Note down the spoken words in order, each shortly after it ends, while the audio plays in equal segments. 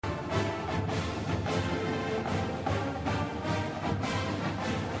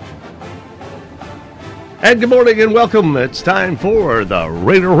And good morning and welcome. It's time for the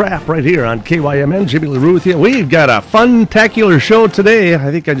Raider Wrap right here on KYMN. Jimmy LaRue with you. We've got a fun-tacular show today. I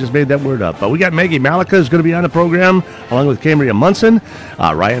think I just made that word up. But we got Maggie Malecha is going to be on the program along with Cambria Monson.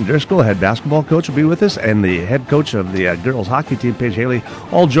 Ryan Driscoll, head basketball coach, will be with us. And the head coach of the girls hockey team, Paige Haley,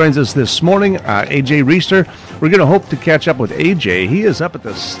 all joins us this morning. AJ Reisetter. We're going to hope to catch up with AJ. He is up at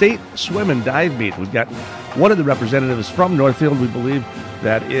the state swim and dive meet. We've got one of the representatives from Northfield, we believe,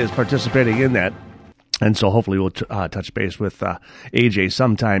 that is participating in that. And so hopefully we'll touch base with AJ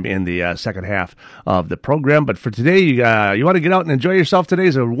sometime in the second half of the program. But for today, you want to get out and enjoy yourself. Today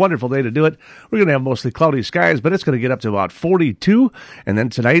is a wonderful day to do it. We're going to have mostly cloudy skies, but it's going to get up to about 42. And then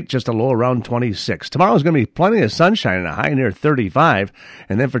tonight, just a low around 26. Tomorrow is going to be plenty of sunshine and a high near 35.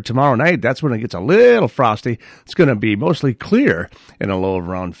 And then for tomorrow night, that's when it gets a little frosty. It's going to be mostly clear and a low of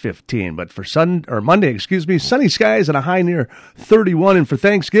around 15. But for Monday, sunny skies and a high near 31. And for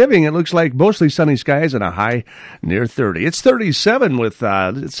Thanksgiving, it looks like mostly sunny skies and a high near 30. It's 37 with,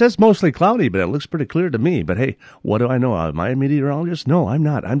 it says mostly cloudy, but it looks pretty clear to me. But hey, what do I know? Am I a meteorologist? No, I'm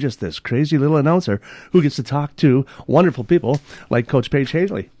not. I'm just this crazy little announcer who gets to talk to wonderful people like Coach Paige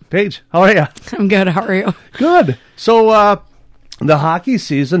Haley. Paige, how are you? I'm good. How are you? Good. So, the hockey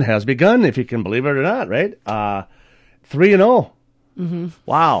season has begun, if you can believe it or not, right? 3-0. Mm-hmm.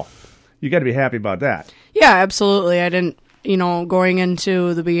 Wow. You got to be happy about that. Yeah, absolutely. I didn't, going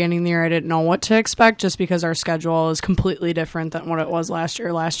into the beginning of the year, I didn't know what to expect just because our schedule is completely different than what it was last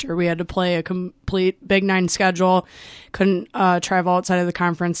year. Last year, we had to play a complete Big Nine schedule, couldn't travel outside of the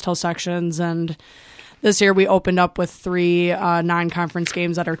conference till sections, and this year we opened up with 3 non-conference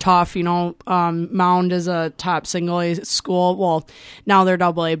games that are tough. Mound is a top single A school. Well, now they're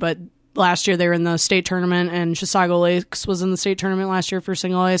double A, but last year they were in the state tournament, and Chisago Lakes was in the state tournament last year for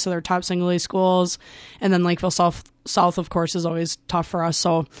single A, so they're top single A schools. And then Lakeville South, of course, is always tough for us.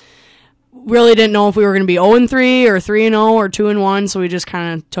 So really didn't know if we were going to be 0-3 or 3-0 or 2-1, so we just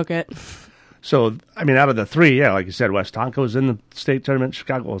kind of took it. So, out of the 3, like you said, West Tonka was in the state tournament.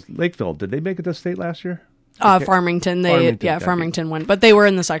 Chicago, Lakeville, did they make it to state last year? Farmington, Farmington won, but they were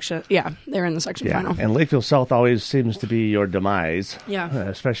in the section. Yeah, they were in the section final. And Lakeville South always seems to be your demise. Yeah,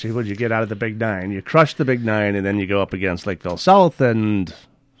 especially when you get out of the Big Nine. You crush the Big Nine, and then you go up against Lakeville South, and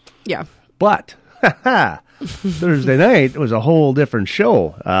But Thursday night was a whole different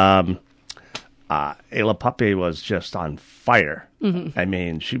show. Ayla Puppy was just on fire.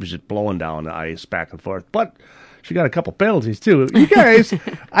 Mm-hmm. She was just blowing down the ice back and forth, but she got a couple penalties, too. You guys,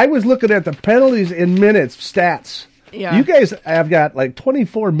 I was looking at the penalties in minutes stats. Yeah. You guys have got like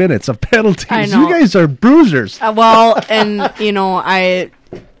 24 minutes of penalties. I know. You guys are bruisers. And, I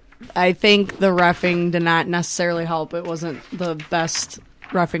think the reffing did not necessarily help. It wasn't the best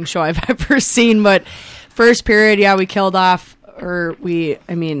reffing show I've ever seen. But first period, we killed off,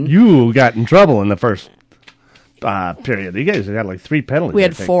 You got in trouble in the first period. You guys had like 3 penalties. We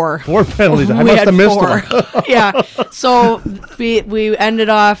had 4. 4 penalties. I must have missed 4. Yeah. So we ended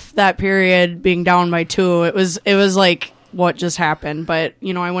off that period being down by 2. It was like what just happened. But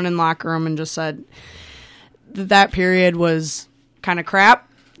I went in the locker room and just said that period was kind of crap.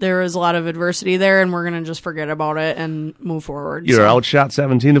 There was a lot of adversity there, and we're gonna just forget about it and move forward. You're outshot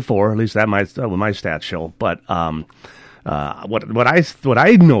 17-4. At least that my stats show. But what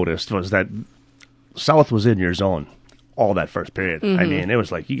I noticed was that South was in your zone all that first period. Mm-hmm. It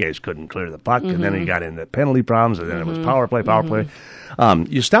was like you guys couldn't clear the puck, and then you got into penalty problems, and then it was power play.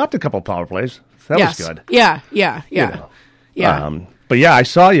 You stopped a couple power plays. That was good. Yeah. But I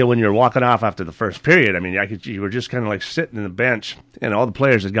saw you when you were walking off after the first period. You were just kind of like sitting in the bench, and all the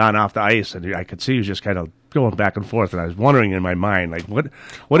players had gone off the ice, and I could see you just kind of going back and forth. And I was wondering in my mind, like, what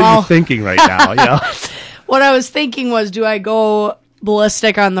are you thinking right now? What I was thinking was, do I go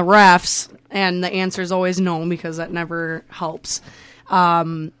ballistic on the refs? And the answer is always no, because that never helps.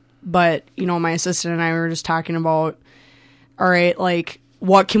 But, my assistant and I were just talking about, all right, like,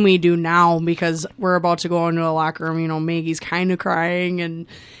 what can we do now? Because we're about to go into a locker room. Maggie's kind of crying, and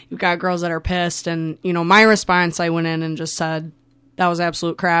you've got girls that are pissed. And, my response, I went in and just said, that was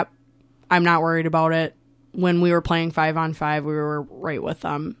absolute crap. I'm not worried about it. When we were playing 5-on-5, we were right with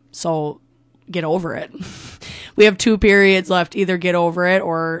them. So get over it. We have 2 periods left. Either get over it,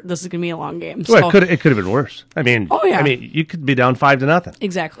 or this is going to be a long game. Well, it could have been worse. You could be down 5-0.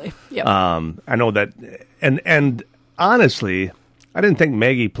 Exactly. Yep. I know that, and honestly, I didn't think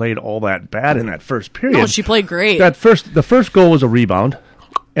Maggie played all that bad in that first period. No, she played great. The first goal was a rebound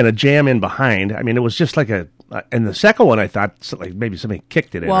and a jam in behind. It was just like a and the second one, I thought like maybe somebody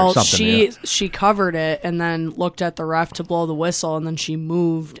kicked it in or something. She covered it and then looked at the ref to blow the whistle, and then she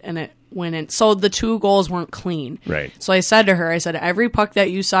moved and it went in. So the 2 goals weren't clean. Right. So I said to her, every puck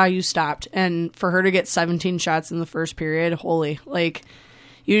that you saw, you stopped. And for her to get 17 shots in the first period, holy, like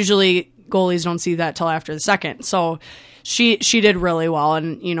usually goalies don't see that till after the second. So she did really well,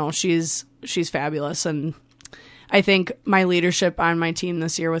 and she's fabulous. And I think my leadership on my team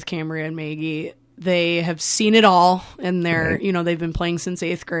this year with Cambria and Maggie, they have seen it all, and they're they've been playing since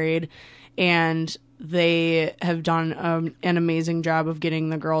 8th grade, and they have done an amazing job of getting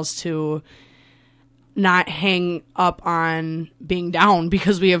the girls to not hang up on being down,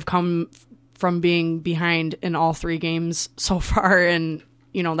 because we have come from being behind in all 3 games so far, and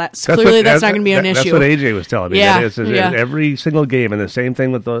that's not going to be an issue. That's what AJ was telling me. Yeah, every single game, and the same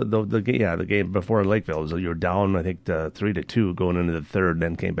thing with the game before Lakeville. You were down, I think, 3-2 going into the third,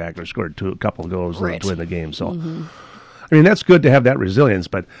 then came back and scored a couple of goals to win the game. So, I mean, that's good to have that resilience,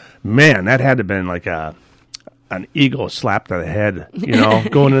 but man, that had to have been like an ego slap to the head.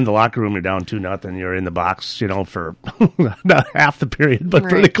 Going into the locker room, you're down 2-0, you're in the box, for not half the period, but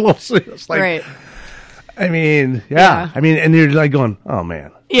pretty close. It's like. Right. I mean, yeah. I mean, and you're like going, oh,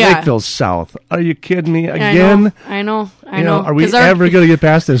 man. Yeah. Lakeville South. Are you kidding me again? I know. Are we ever going to get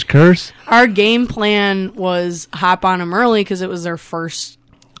past this curse? Our game plan was hop on them early because it was their first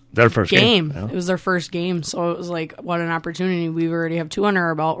game. Yeah. It was their first game. So it was like, what an opportunity. We already have 2 under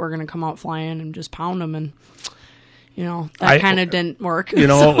our belt. We're going to come out flying and just pound them. And, that kind of didn't work.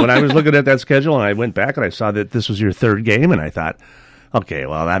 When I was looking at that schedule and I went back and I saw that this was your 3rd game, and I thought, okay,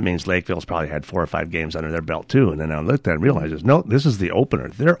 well, that means Lakeville's probably had 4 or 5 games under their belt, too. And then I looked at it and realized, no, this is the opener.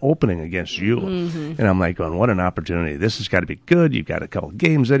 They're opening against you. And I'm like going, what an opportunity. This has got to be good. You've got a couple of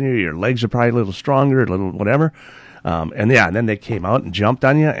games in you. Your legs are probably a little stronger, a little whatever. And then they came out and jumped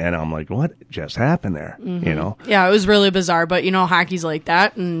on you, and I'm like, what just happened there? Yeah, it was really bizarre, but hockey's like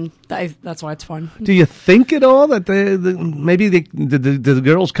that, and that's why it's fun. Do you think at all that maybe the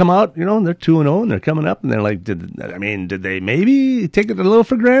girls come out, they're 2-0 and they're coming up, and they're like, did they maybe take it a little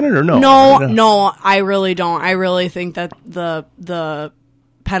for granted or no? No, I really don't. I really think that the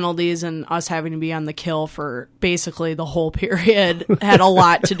penalties and us having to be on the kill for basically the whole period had a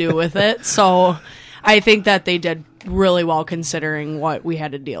lot to do with it. So I think that they did really well considering what we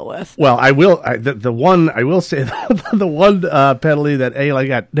had to deal with. Well, I will say the one penalty that Ayla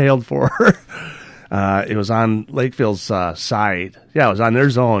got nailed for, it was on Lakeville's side. Yeah, it was on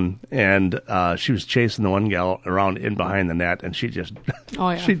their zone, and she was chasing the one gal around in behind the net, and she just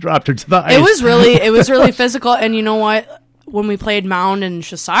she dropped her to the ice. It was really physical, and you know what? When we played Mound and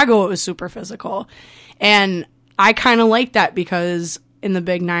Chisago, it was super physical, and I kind of like that because in the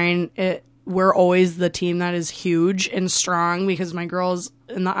Big Nine, we're always the team that is huge and strong because my girls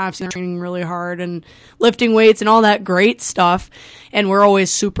in the offseason are training really hard and lifting weights and all that great stuff. And we're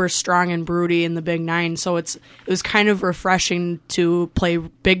always super strong and broody in the Big Nine. So it was kind of refreshing to play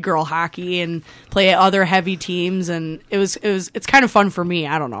big girl hockey and play other heavy teams. And it's kind of fun for me.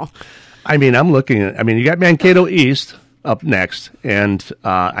 I don't know. I mean, you got Mankato East up next, and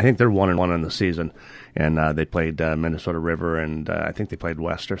I think they're 1-1 in the season. And they played Minnesota River, and I think they played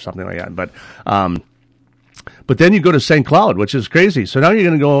West or something like that. But then you go to St. Cloud, which is crazy. So now you're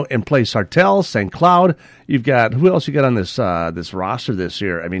going to go and play Sartell, St. Cloud. You've got who else you got on this roster this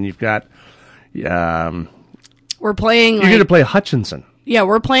year? I mean, you've got we're playing. You're going to play Hutchinson. Yeah,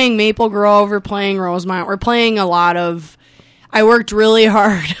 we're playing Maple Grove. We're playing Rosemont. We're playing a lot of. I worked really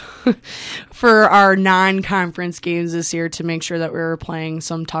hard for our non-conference games this year to make sure that we were playing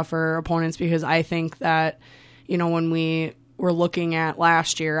some tougher opponents because I think that, when we were looking at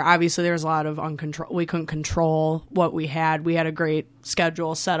last year, obviously there was a lot of uncontrol. We couldn't control what we had. We had a great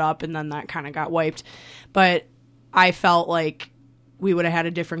schedule set up, and then that kind of got wiped. But I felt like we would have had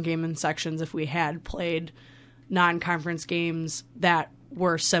a different game in sections if we had played non-conference games that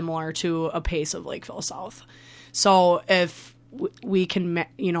were similar to a pace of Lakeville South. So if we can,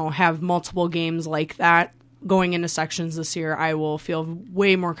 have multiple games like that going into sections this year, I will feel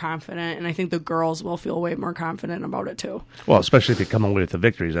way more confident, and I think the girls will feel way more confident about it too. Well, especially if you come away with the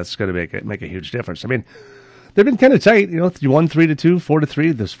victories, that's going to make a huge difference. I mean, they've been kind of tight. You won 3-2,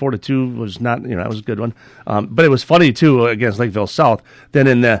 4-3. This 4-2 was not, that was a good one. But it was funny too against Lakeville South. Then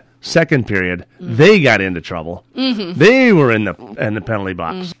in the second period, they got into trouble. Mm-hmm. They were in the penalty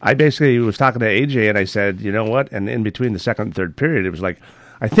box. Mm-hmm. I basically was talking to AJ, and I said, you know what? And in between the second and third period, it was like,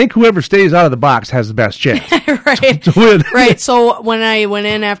 I think whoever stays out of the box has the best chance to win. Right. So when I went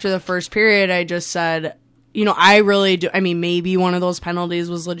in after the first period, I just said, I really do. I mean, maybe one of those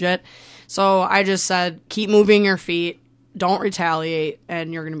penalties was legit. So I just said, keep moving your feet, don't retaliate,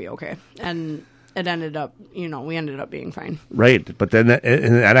 and you're going to be okay. And it ended up, we ended up being fine. Right. But then,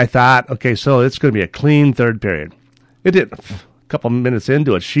 and I thought, okay, so it's going to be a clean third period. It did. A couple minutes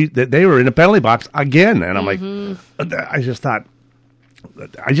into it, they were in the penalty box again. And I'm like, I just thought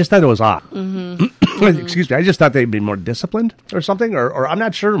it was off. Excuse me. I just thought they'd be more disciplined or something, or I'm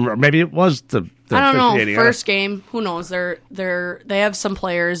not sure. Or maybe it was the I don't know. First game, who knows? They have some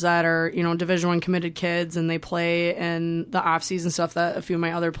players that are Division I committed kids, and they play in the off season stuff that a few of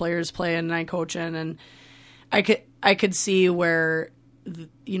my other players play in, and I coach in, and I could see where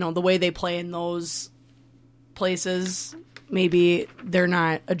the way they play in those places, maybe they're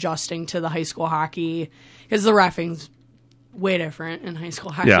not adjusting to the high school hockey because the reffing's way different in high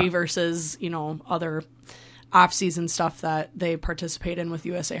school hockey versus other off season stuff that they participate in with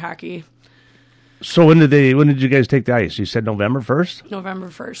USA Hockey. So when did you guys take the ice? You said November 1st? November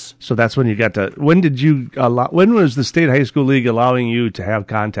 1st. So that's when you got to, when was the State High School League allowing you to have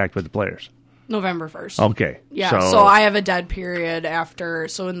contact with the players? November 1st. Okay. Yeah, so I have a dead period after,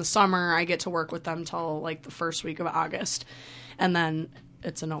 so in the summer I get to work with them till like the first week of August, and then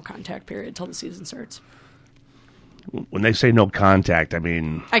it's a no contact period till the season starts. When they say no contact, I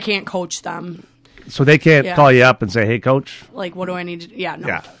mean... I can't coach them. So they can't call you up and say, hey, coach? Like, what do I need to do? Yeah, no.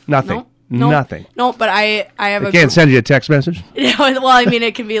 Yeah, nothing. No. Nothing. No, but I have they can't send you a text message? Well, I mean,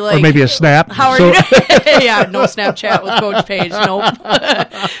 it can be like... Or maybe a snap. How are you doing? Yeah, no Snapchat with Coach Paige. Nope.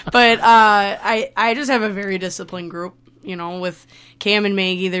 But I just have a very disciplined group. With Cam and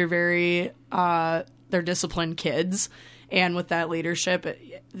Maggie, they're very... they're disciplined kids. And with that leadership,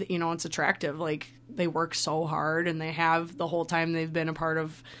 it's attractive. Like, they work so hard, and they have the whole time they've been a part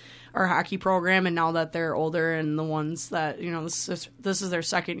of our hockey program. And now that they're older, and the ones that, this is their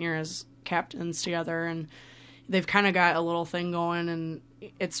second year as captains together, and they've kind of got a little thing going, and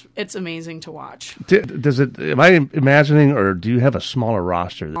it's amazing to watch. Am I imagining, or do you have a smaller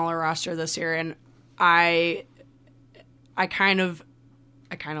roster? Smaller roster this year, and I kind of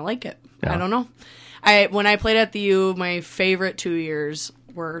like it. Yeah. I don't know. When I played at the U, my favorite 2 years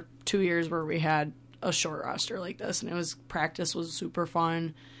were 2 years where we had a short roster like this, and practice was super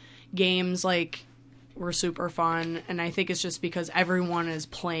fun. Games were super fun, and I think it's just because everyone is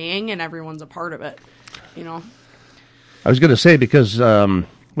playing and everyone's a part of it. I was going to say, because when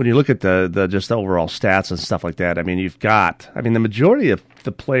you look at the just the overall stats and stuff like that, I mean, the majority of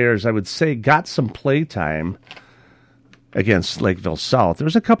the players, I would say, got some play time against Lakeville South. There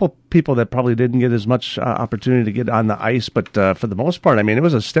was a couple people that probably didn't get as much opportunity to get on the ice, but for the most part, I mean, it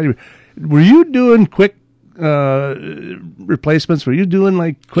was a steady. Were you doing quick replacements? Were you doing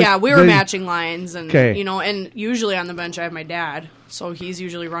quick? Yeah, we were matching lines, and and usually on the bench I have my dad, so he's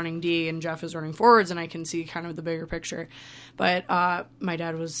usually running D, and Jeff is running forwards, and I can see kind of the bigger picture. But my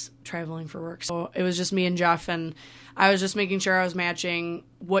dad was traveling for work, so it was just me and Jeff, and I was just making sure I was matching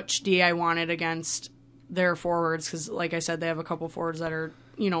which D I wanted against their forwards, because like I said, they have a couple forwards that are,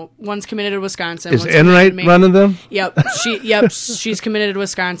 one's committed to Wisconsin. Is Enright running them? Yep. She's committed to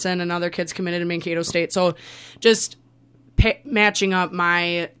Wisconsin. Another kid's committed to Mankato State. So just matching up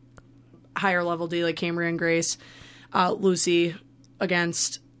my higher level D, like Cambria and Grace, Lucy,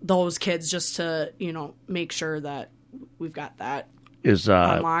 against those kids, just to, make sure that we've got that.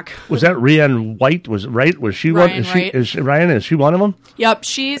 Unlock. Was that Rhiannon White? Was she Ryan one? Wright. Is she one of them? Yep,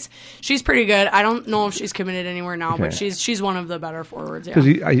 she's pretty good. I don't know if she's committed anywhere now, but she's one of the better forwards. Yeah. Because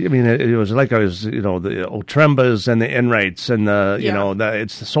it was like I was, the Otrembas and the Enrights and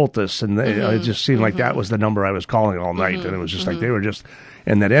it's the Soltis, and it just seemed like that was the number I was calling all night, and it was just like they were just,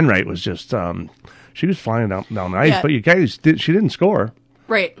 and that Enright was just, she was flying down the ice, but you guys she didn't score.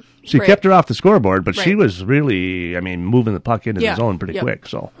 Right. So you kept her off the scoreboard, but she was really, moving the puck into the zone pretty quick.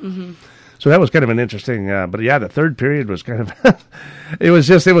 So, so that was kind of an interesting. But yeah, the third period was kind of. it was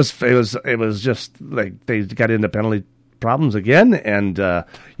just like they got into penalty problems again, and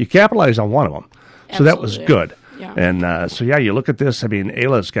you capitalized on one of them. So that was good. Yeah. And you look at this.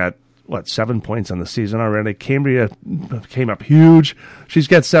 Ayla's got 7 points on the season already. Cambria came up huge. She's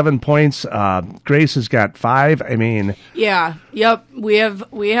got 7 points. Grace has got 5. Yeah. Yep. We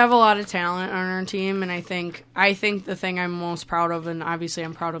have a lot of talent on our team, and I think the thing I'm most proud of, and obviously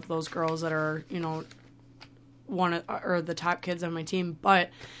I'm proud of those girls that are, or the top kids on my team, but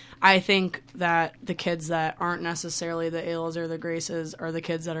I think that the kids that aren't necessarily the Aylas or the Graces are the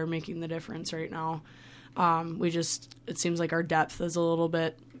kids that are making the difference right now. It seems like our depth is a little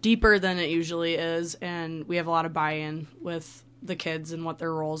bit deeper than it usually is, and we have a lot of buy-in with the kids and what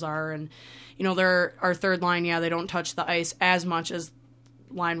their roles are. And they're our third line. Yeah, they don't touch the ice as much as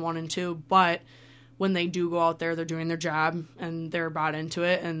line 1 and 2, but when they do go out there, they're doing their job and they're bought into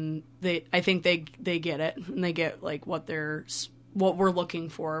it, and I think they get it, and they get what we're looking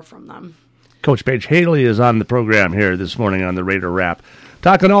for from them. Coach Paige Haley is on the program here this morning on the Raider Wrap.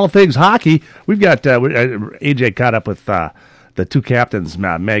 Talking all things hockey, we've got AJ caught up with the two captains,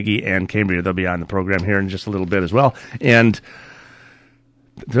 Maggie and Cambria. They'll be on the program here in just a little bit as well. And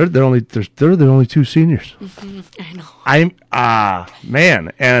they're the only two seniors. Mm-hmm. I know.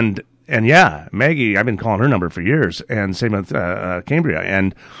 Man, and yeah, Maggie, I've been calling her number for years, and same with Cambria.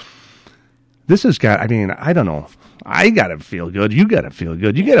 And this has got, I don't know. I got to feel good. You got to feel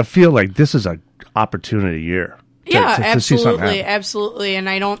good. You got to feel like this is an opportunity year. Absolutely. And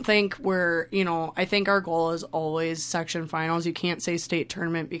I don't think I think our goal is always section finals. You can't say state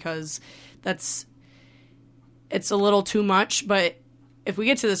tournament because it's a little too much. But if we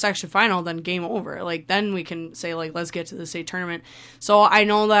get to the section final, then game over. Then we can say, let's get to the state tournament. So I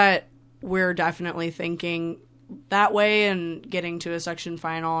know that we're definitely thinking that way and getting to a section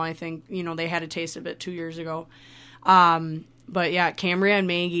final. I think, they had a taste of it 2 years ago. But yeah, Cambria and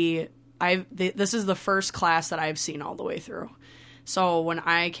Maggie, this is the first class that I've seen all the way through. So when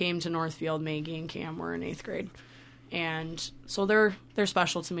I came to Northfield, Maggie and Cam were in 8th grade. And so they're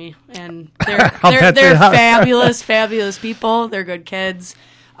special to me, and they're fabulous people. They're good kids.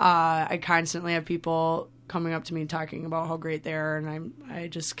 I constantly have people coming up to me talking about how great they are, and I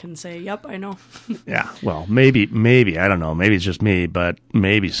just can say, yep, I know. Yeah, well, maybe, I don't know. Maybe it's just me, but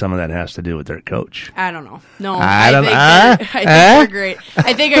maybe some of that has to do with their coach. I don't know. No, I think they're great.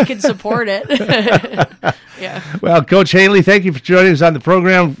 I think I can support it. Yeah. Well, Coach Haley, thank you for joining us on the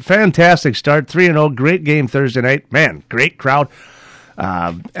program. Fantastic start, 3-0, great game Thursday night. Man, great crowd.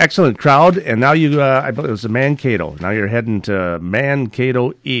 Excellent crowd, and now I believe it was the Mankato. Now you're heading to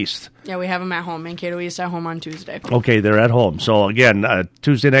Mankato East. Yeah, we have them at home. Mankato East at home on Tuesday. Okay, they're at home. So again,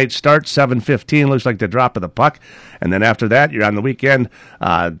 Tuesday night start, 7:15, looks like the drop of the puck, and then after that, you're on the weekend.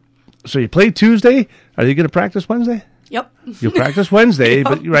 So you play Tuesday. Are you going to practice Wednesday? Yep. You'll practice Wednesday, yep.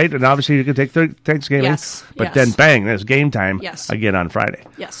 But right, and obviously you can take Thanksgiving. Yes. But then bang, there's game time again on Friday.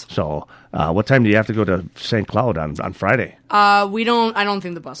 Yes. So what time do you have to go to St. Cloud on Friday? I don't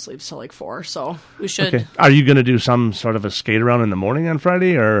think the bus leaves till 4, so we should. Okay. Are you going to do some sort of a skate around in the morning on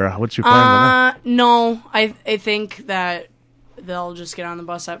Friday, or what's your plan? No, I think that they'll just get on the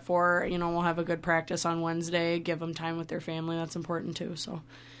bus at 4. We'll have a good practice on Wednesday, give them time with their family. That's important too. So,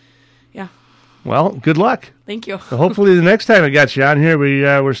 yeah. Well, good luck. Thank you. So hopefully the next time I got you on here,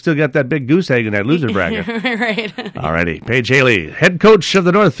 we're still got that big goose egg in that loser bracket. Right. All righty. Paige Haley, head coach of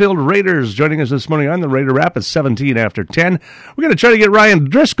the Northfield Raiders, joining us this morning on the Raider Wrap at 17 after 10. We're going to try to get Ryan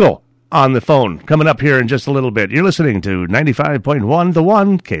Driscoll on the phone coming up here in just a little bit. You're listening to 95.1 The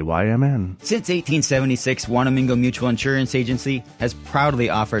One, KYMN. Since 1876, Wanamingo Mutual Insurance Agency has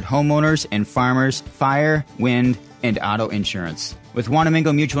proudly offered homeowners and farmers fire, wind, and auto insurance. With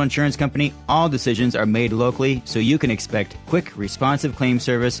Wanamingo Mutual Insurance Company, all decisions are made locally, so you can expect quick, responsive claim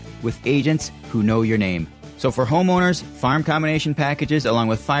service with agents who know your name. So for homeowners, farm combination packages, along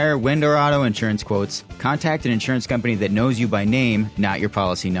with fire, wind, or auto insurance quotes, contact an insurance company that knows you by name, not your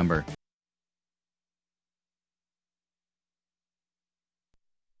policy number.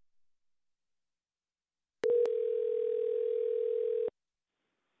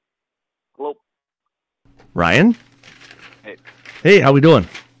 Hello. Ryan? Hey. Hey, how we doing?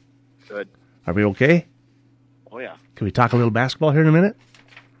 Good. Are we okay? Oh, yeah. Can we talk a little basketball here in a minute?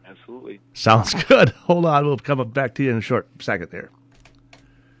 Absolutely. Sounds good. Hold on. We'll come back to you in a short second there.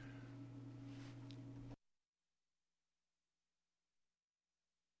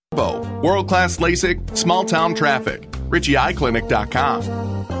 World-class LASIK, small-town traffic.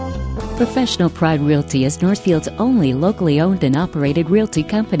 RichieEyeClinic.com. Professional Pride Realty is Northfield's only locally owned and operated realty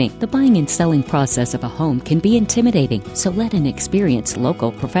company. The buying and selling process of a home can be intimidating, so let an experienced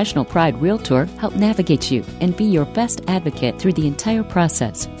local Professional Pride Realtor help navigate you and be your best advocate through the entire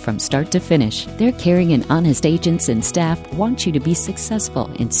process from start to finish. Their caring and honest agents and staff want you to be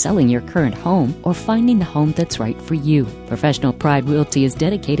successful in selling your current home or finding the home that's right for you. Professional Pride Realty is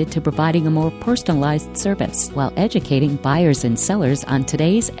dedicated to providing a more personalized service while educating buyers and sellers on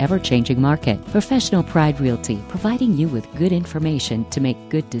today's ever-changing market. Professional Pride Realty, providing you with good information to make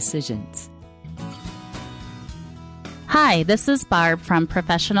good decisions. Hi, this is Barb from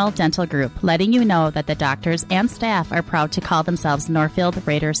Professional Dental Group, letting you know that the doctors and staff are proud to call themselves Northfield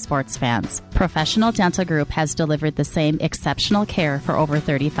Raider sports fans. Professional Dental Group has delivered the same exceptional care for over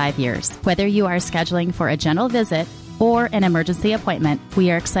 35 years. Whether you are scheduling for a general visit or an emergency appointment, we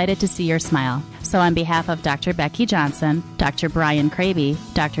are excited to see your smile. So on behalf of Dr. Becky Johnson, Dr. Brian Kraby,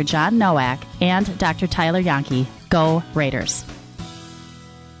 Dr. John Nowak, and Dr. Tyler Yonke, go Raiders.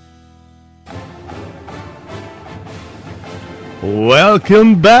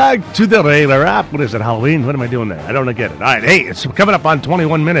 Welcome back to the Raider App. What is it, Halloween? What am I doing there? I don't get it. All right, hey, it's coming up on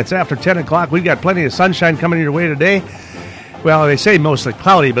 21 minutes after 10 o'clock. We've got plenty of sunshine coming your way today. Well, they say mostly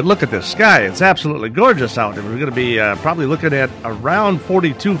cloudy, but look at the sky. It's absolutely gorgeous out there. We're going to be probably looking at around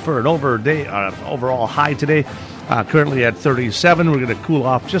 42 for an overall high today. Currently at 37. We're going to cool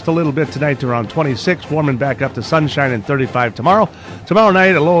off just a little bit tonight to around 26, warming back up to sunshine and 35 tomorrow. Tomorrow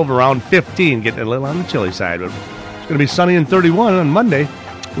night, a low of around 15, getting a little on the chilly side, but it's going to be sunny and 31 on Monday.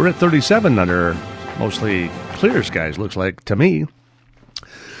 We're at 37 under mostly clear skies, looks like to me.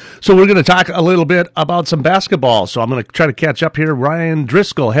 So we're going to talk a little bit about some basketball. So I'm going to try to catch up here. Ryan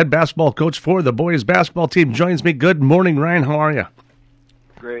Driscoll, head basketball coach for the boys basketball team, joins me. Good morning, Ryan. How are you?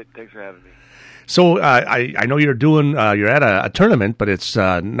 Great. Thanks for having me. So I know you're doing you're at a tournament, but it's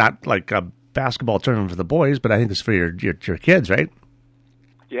not like a basketball tournament for the boys, but I think it's for your kids, right?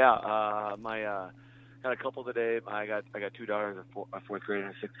 Yeah. My got a couple today. I got two daughters, a fourth grader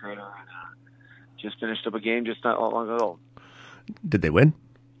and a sixth grader, and just finished up a game just not long ago. Did they win?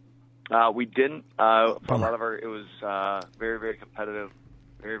 We didn't. For a lot of it was very, very competitive,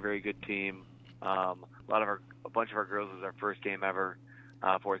 very, very good team. A bunch of our girls, it was our first game ever,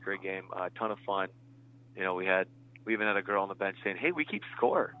 fourth grade game. A ton of fun. You know, we even had a girl on the bench saying, "Hey, we keep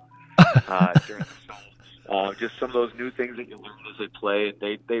score." During the just some of those new things that you learn as they play. And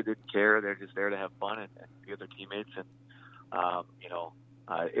they didn't care. They're just there to have fun and be with their teammates. And a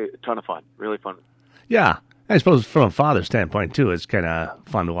ton of fun, really fun. Yeah. I suppose from a father's standpoint, too, it's kind of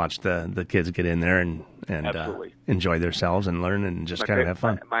fun to watch the kids get in there and enjoy themselves and learn and just kind of have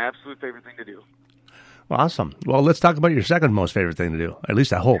fun. My absolute favorite thing to do. Well, awesome. Well, let's talk about your second most favorite thing to do. At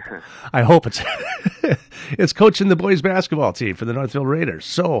least I hope. I hope it's it's coaching the boys basketball team for the Northfield Raiders.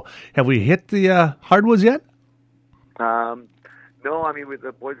 So have we hit the hardwoods yet? No, I mean,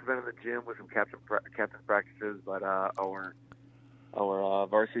 the boys have been in the gym with some captain's practices, but our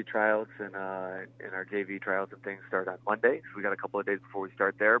varsity tryouts and our JV tryouts and things start on Monday. So we got a couple of days before we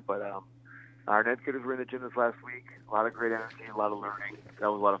start there. But our net kids were in the gym this last week. A lot of great energy, a lot of learning. That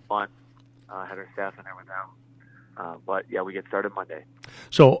was a lot of fun. Had our staff in there with them. But yeah, we get started Monday.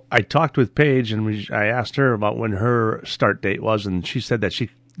 So I talked with Paige and I asked her about when her start date was, and she said that she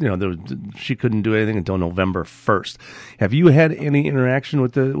couldn't do anything until November 1st. Have you had any interaction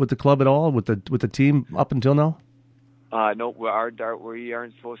with the club at all, with the team up until now? No, we aren't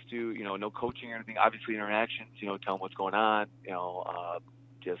supposed to, no coaching or anything. Obviously, interactions, tell them what's going on,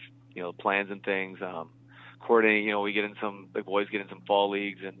 plans and things, coordinating. We get in the boys get in some fall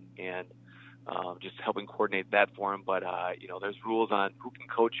leagues and just helping coordinate that for them. But there's rules on who can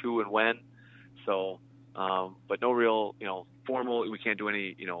coach who and when. So, but no real, formal. We can't do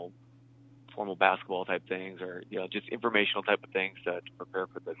any, formal basketball type things or just informational type of things to prepare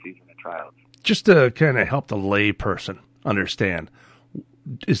for the season and tryouts. Just to kind of help the lay person understand,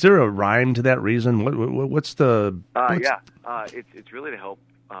 is there a rhyme to that reason? What's the? It's really to help.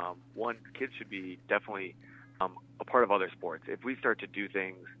 One, kids should be definitely a part of other sports. If we start to do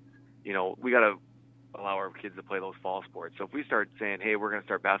things, we got to allow our kids to play those fall sports. So if we start saying, "Hey, we're going to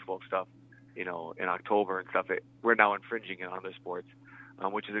start basketball stuff," in October and stuff, we're now infringing on other sports,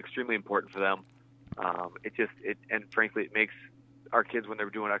 which is extremely important for them. And frankly, it makes our kids, when they're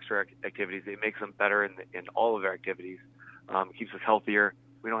doing extra activities, it makes them better in all of their activities. It keeps us healthier.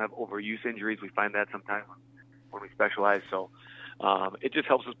 We don't have overuse injuries. We find that sometimes when we specialize. So it just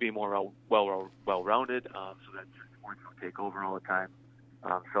helps us be more well-rounded, so that sports don't take over all the time.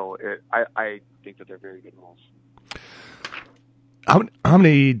 I think that they're very good rules. How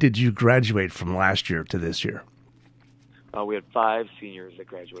many did you graduate from last year to this year? We had 5 seniors that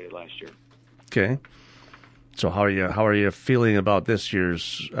graduated last year. Okay. So how are you feeling about this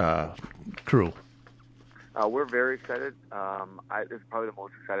year's crew? We're very excited. This is probably the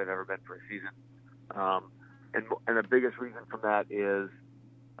most excited I've ever been for a season. And the biggest reason from that is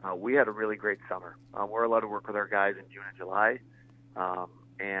we had a really great summer. We're allowed to work with our guys in June and July,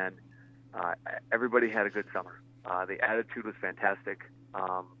 and everybody had a good summer. The attitude was fantastic.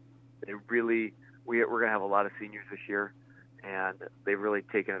 We're going to have a lot of seniors this year, and they've really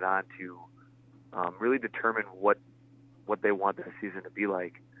taken it on to really determine what they want this season to be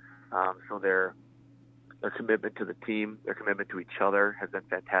like. So their commitment to the team, their commitment to each other has been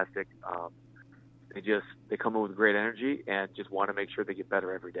fantastic. They come in with great energy and just want to make sure they get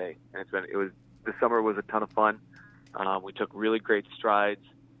better every day. And this summer was a ton of fun. We took really great strides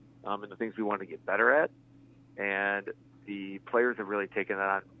in the things we wanted to get better at, and the players have really taken that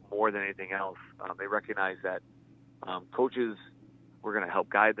on more than anything else. They recognize that coaches, we're going to help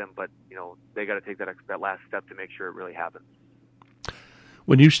guide them, but they got to take that last step to make sure it really happens.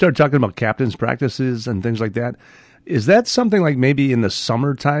 When you start talking about captain's practices and things like that, Is that something like maybe in the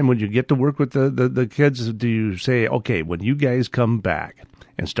summertime when you get to work with the kids? Do you say, okay, when you guys come back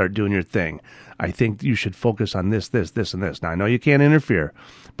and start doing your thing, I think you should focus on this, and this. Now, I know you can't interfere,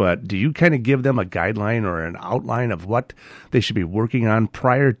 but do you kind of give them a guideline or an outline of what they should be working on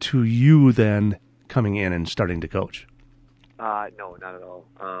prior to you then coming in and starting to coach? No, not at all.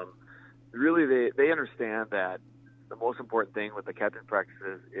 Really, they understand that the most important thing with the captain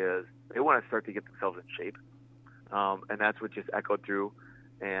practices is they want to start to get themselves in shape. And that's what just echoed through.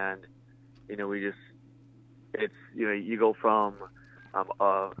 And, you go from,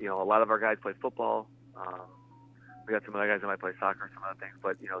 a lot of our guys play football. We got some other guys that might play soccer, some other things.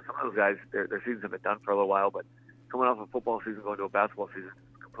 But, some of those guys, their seasons have been done for a little while. But coming off a football season, going to a basketball season,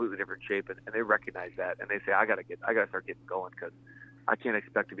 completely different shape. And they recognize that. And they say, I got to start getting going because I can't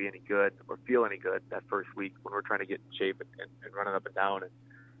expect to be any good or feel any good that first week when we're trying to get in shape and running up and down.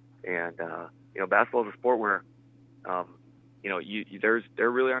 And basketball is a sport where, there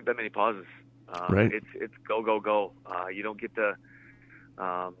really aren't that many pauses. Right. It's go, go, go. You don't get to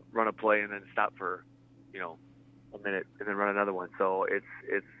run a play and then stop for, a minute and then run another one. So it's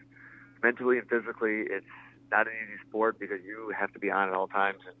mentally and physically, it's not an easy sport because you have to be on at all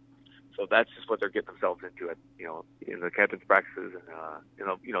times. And so that's just what they're getting themselves into in the captain's practices and,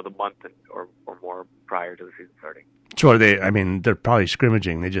 the month or more prior to the season starting. So they're probably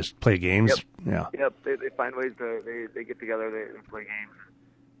scrimmaging. They just play games. Yep. Yeah. Yep. They find ways they get together, they play games.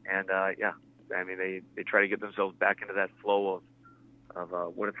 And, they try to get themselves back into that flow of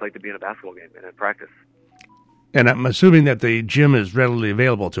what it's like to be in a basketball game and in practice. And I'm assuming that the gym is readily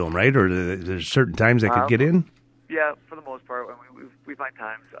available to them, right? Or there's certain times they could get in? Yeah, for the most part. I mean, we find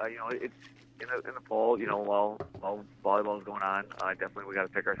times, it's in the fall, while volleyball is going on, definitely we got to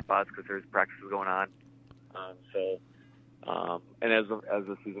pick our spots because there's practices going on. And as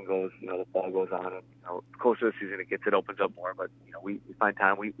the season goes, the fall goes on, and closer to the season it opens up more. But we find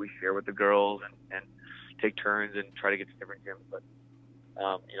time, we share with the girls and take turns and try to get to different gyms. But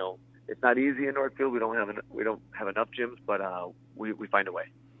it's not easy in Northfield. We don't have enough gyms, but we find a way.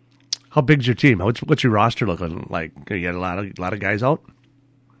 How big's your team? What's your roster looking like? You got a lot of guys out?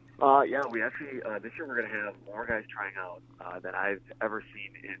 Yeah, we actually this year we're going to have more guys trying out than I've ever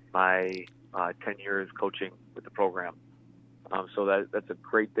seen in my 10 years coaching with the program. So that's a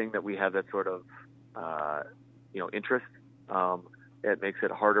great thing that we have that sort of interest. It makes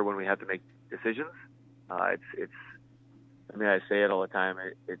it harder when we have to make decisions. I say it all the time.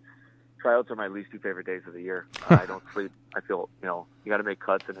 Tryouts are my least two favorite days of the year. I don't sleep. I feel you got to make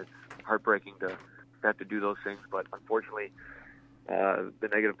cuts, and it's heartbreaking to have to do those things. But unfortunately, the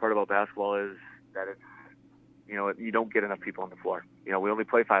negative part about basketball is that it's you don't get enough people on the floor. We only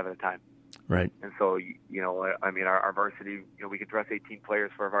play 5 at a time. Right. And so, our varsity, we can dress 18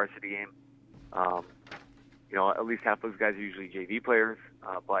 players for our varsity game. At least half those guys are usually JV players,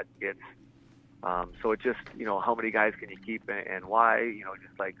 but it's, so it's just, how many guys can you keep and why,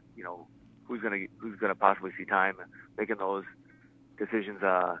 just like, who's going to possibly see time. Making those decisions,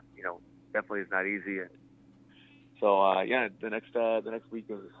 definitely is not easy. And so, the next week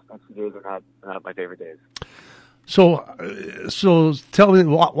next few days are not my favorite days. So tell me,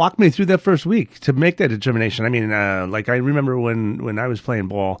 walk me through that first week to make that determination. I mean, I remember when I was playing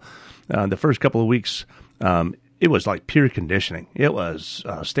ball, the first couple of weeks, it was like pure conditioning. It was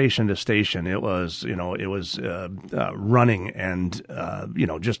station to station. It was running and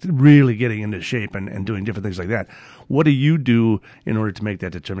just really getting into shape and doing different things like that. What do you do in order to make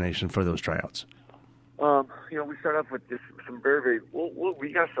that determination for those tryouts? We start off with just some very, very.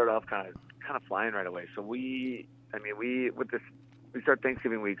 We got to start off kind of flying right away. So we start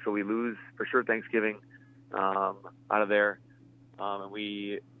Thanksgiving week, so we lose for sure Thanksgiving out of there, and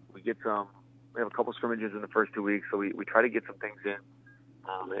we get some. We have a couple scrimmages in the first 2 weeks, so we try to get some things in,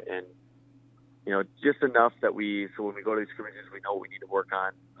 and just enough that so when we go to these scrimmages, we know what we need to work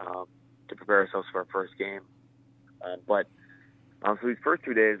on to prepare ourselves for our first game. So these first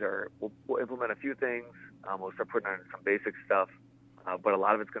 2 days we'll implement a few things. We'll start putting on some basic stuff, but a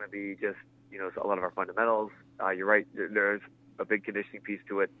lot of it's going to be just a lot of our fundamentals. You're right. There's a big conditioning piece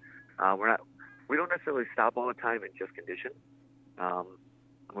to it. We don't necessarily stop all the time and just condition.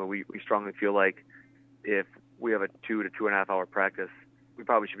 We strongly feel like if we have a 2 to 2.5 hour practice, we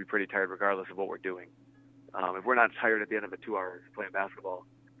probably should be pretty tired regardless of what we're doing. If we're not tired at the end of 2 hours playing basketball,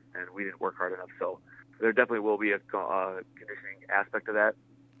 and we didn't work hard enough, so there definitely will be a conditioning aspect of that.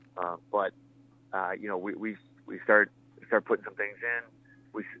 But we start putting some things in.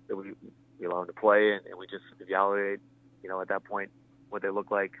 We allow them to play, and we just evaluate, at that point, what they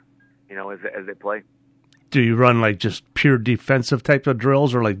look like, as they play. do you run like just pure defensive type of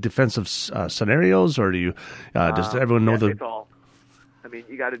drills or like defensive scenarios, or do you does everyone know the? It's all. I mean,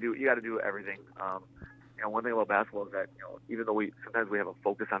 you got to do everything. One thing about basketball is that even though sometimes we have a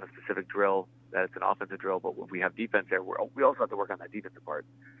focus on a specific drill, that it's an offensive drill, but when we have defense there, we also have to work on that defensive part.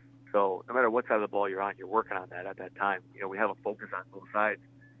 So no matter what side of the ball you're on, you're working on that at that time. We have a focus on both sides.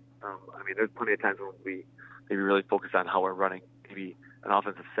 There's plenty of times when we maybe really focus on how we're running maybe an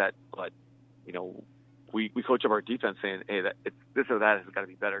offensive set, but we coach up our defense saying, hey, it's this or that has got to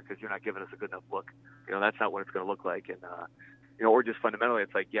be better because you're not giving us a good enough look. That's not what it's going to look like, and or just fundamentally,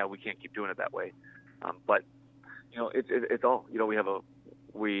 it's like, yeah, we can't keep doing it that way. But it's all.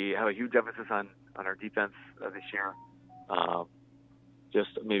 We have a huge emphasis on our defense this year.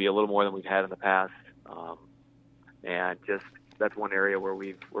 Just maybe a little more than we've had in the past, and just that's one area where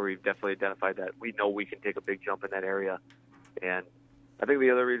we've definitely identified that we know we can take a big jump in that area. And I think the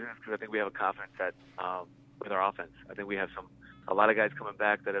other reason is because I think we have a confidence set with our offense. I think we have a lot of guys coming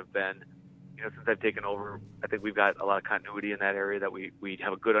back that have been, since I've taken over. I think we've got a lot of continuity in that area, that we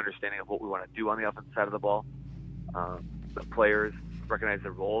have a good understanding of what we want to do on the offensive side of the ball. The players recognize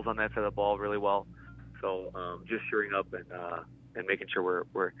their roles on that side of the ball really well. So just shoring up and making sure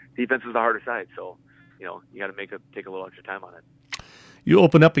we're defense is the harder side. So you got to take a little extra time on it. You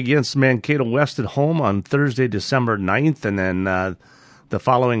open up against Mankato West at home on Thursday, December 9th, and then the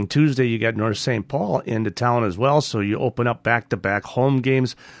following Tuesday you got North St. Paul into town as well. So you open up back-to-back home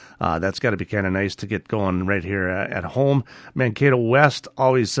games. That's got to be kind of nice to get going right here at home. Mankato West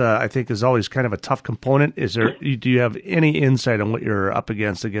always, I think, is always kind of a tough component. Do you have any insight on what you're up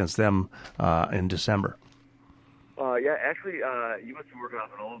against them in December? Yeah, actually, you must be working on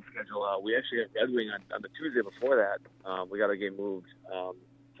an old schedule. We actually had Red Wing on the Tuesday before that. We got a game moved. So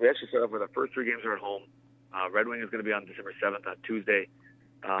we actually set up where the first 3 games are at home. Red Wing is going to be on December 7th on Tuesday.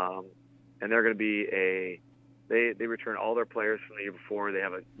 And they're going to be They return all their players from the year before. They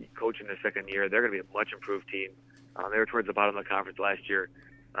have a coach in their second year. They're going to be a much improved team. They were towards the bottom of the conference last year,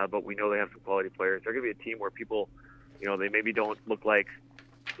 but we know they have some quality players. They're going to be a team where people, they maybe don't look like,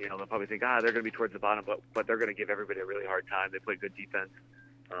 they'll probably think, they're going to be towards the bottom, but they're going to give everybody a really hard time. They play good defense.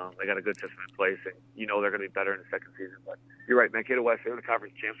 They got a good system in place, and they're going to be better in the second season. But you're right, Mankato West, they were the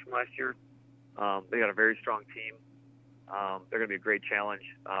conference champs from last year. They got a very strong team. They're going to be a great challenge.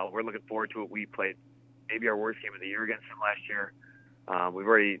 We're looking forward to it. We played maybe our worst game of the year against them last year.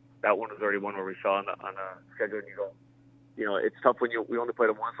 That one was already one where we saw on the schedule, and you go, it's tough when we only played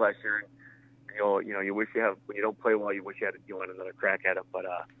them once last year, and you wish when you don't play well, you wish you had another crack at them. But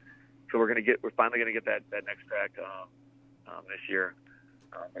so we're finally gonna get that next crack this year.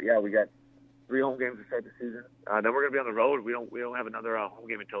 But yeah, we got 3 home games to start the season. Then we're gonna be on the road. We don't have another home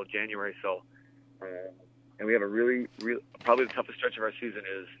game until January. So and we have a really probably the toughest stretch of our season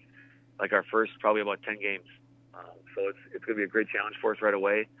is like our first probably about 10 games. So it's going to be a great challenge for us right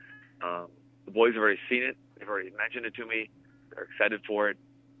away. The boys have already seen it. They've already mentioned it to me. They're excited for it.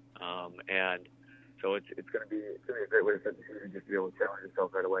 And so it's going to be a great way to start the season, just to be able to challenge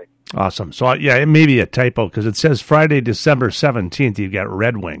yourself right away. Awesome. So it may be a typo because it says Friday, December 17th, you've got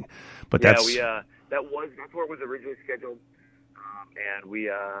Red Wing. But that's where it was originally scheduled. And we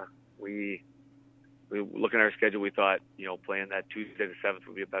looking at our schedule, we thought, playing that Tuesday the 7th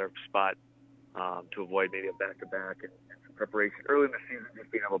would be a better spot to avoid maybe a back-to-back and some preparation early in the season,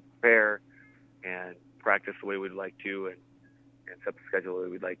 just being able to prepare and practice the way we'd like to and set the schedule the way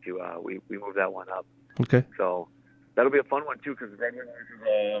we'd like to. We moved that one up. Okay. So that'll be a fun one, too, because Red Wing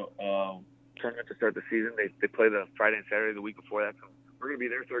is a tournament to start the season. They play the Friday and Saturday the week before that, so we're going to be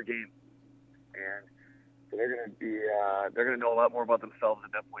their third game. And so they're going to know a lot more about themselves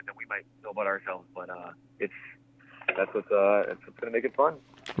at that point than we might know about ourselves. But that's what's going to make it fun.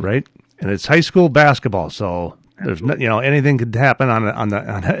 Right, and it's high school basketball, so there's anything could happen on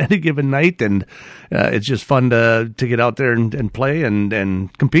any given night, and it's just fun to get out there and play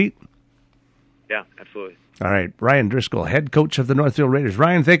and compete. Yeah, absolutely. All right, Ryan Driscoll, head coach of the Northfield Raiders.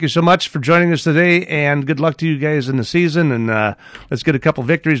 Ryan, thank you so much for joining us today, and good luck to you guys in the season. And let's get a couple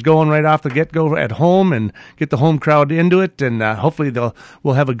victories going right off the get-go at home and get the home crowd into it. And hopefully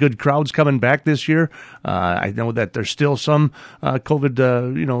we'll have a good crowds coming back this year. I know that there's still some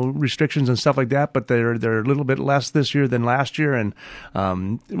COVID restrictions and stuff like that, but they're a little bit less this year than last year. And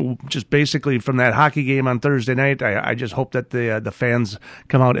just basically from that hockey game on Thursday night, I just hope that the fans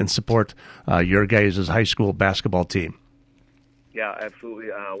come out and support your guys' high school basketball team. Yeah, absolutely.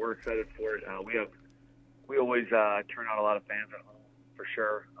 We're excited for it. We always turn out a lot of fans at home for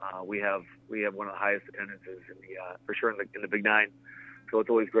sure. We have one of the highest attendances for sure in the Big Nine. So it's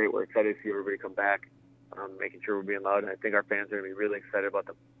always great. We're excited to see everybody come back, making sure we're being loud. And I think our fans are going to be really excited about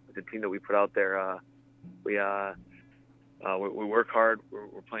the team that we put out there we work hard.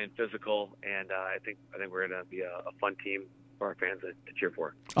 We're playing physical, and I think we're going to be a fun team for our fans to cheer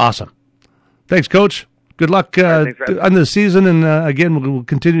for. Awesome. Thanks, Coach. Good luck on the season, and again, we'll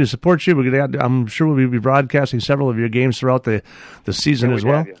continue to support you. I'm sure we'll be broadcasting several of your games throughout the season as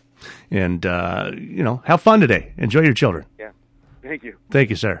well. And have fun today. Enjoy your children. Yeah. Thank you.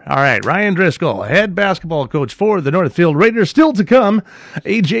 Thank you, sir. All right, Ryan Driscoll, head basketball coach for the Northfield Raiders. Still to come,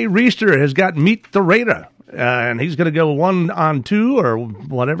 A.J. Reisetter has got Meet the Raider. And he's going to go 1-on-2 or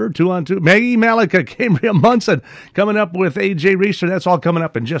whatever, 2-on-2. Maggie, Malecha, Cambria, Monson coming up with A.J. Reisetter. That's all coming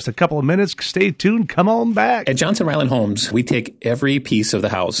up in just a couple of minutes. Stay tuned. Come on back. At Johnson Ryland Homes, we take every piece of the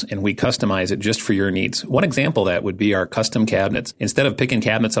house and we customize it just for your needs. One example of that would be our custom cabinets. Instead of picking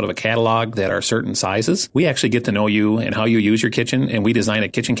cabinets out of a catalog that are certain sizes, we actually get to know you and how you use your kitchen, and we design a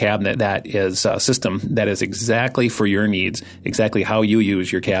kitchen cabinet that is a system that is exactly for your needs, exactly how you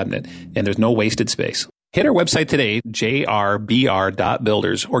use your cabinet, and there's no wasted space. Hit our website today,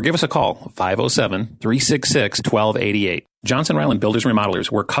 jrbr.builders, or give us a call, 507-366-1288. Johnson Ryland Builders and Remodelers,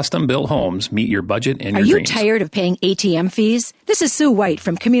 where custom-built homes meet your budget and your dreams. Are you tired of paying ATM fees? This is Sue White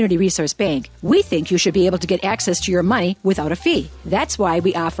from Community Resource Bank. We think you should be able to get access to your money without a fee. That's why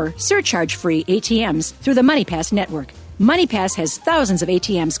we offer surcharge-free ATMs through the MoneyPass network. MoneyPass has thousands of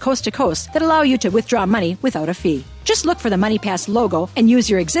ATMs coast to coast that allow you to withdraw money without a fee. Just look for the MoneyPass logo and use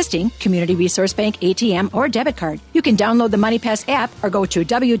your existing Community Resource Bank ATM or debit card. You can download the MoneyPass app or go to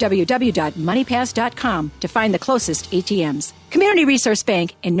www.moneypass.com to find the closest ATMs. Community Resource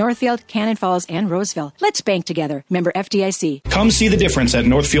Bank in Northfield, Cannon Falls, and Roseville. Let's bank together. Member FDIC. Come see the difference at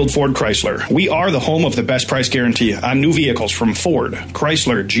Northfield Ford Chrysler. We are the home of the best price guarantee on new vehicles from Ford,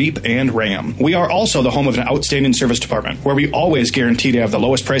 Chrysler, Jeep, and Ram. We are also the home of an outstanding service department where we always guarantee to have the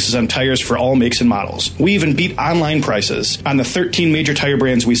lowest prices on tires for all makes and models. We even beat online prices on the 13 major tire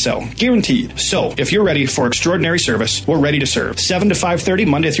brands we sell. Guaranteed. So, if you're ready for extraordinary service, we're ready to serve. 7 to 5:30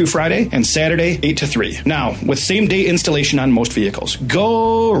 Monday through Friday and Saturday 8 to 3. Now, with same-day installation on most vehicles.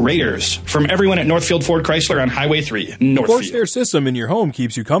 Go Raiders! From everyone at Northfield Ford Chrysler on Highway 3, Northfield. The forced air system in your home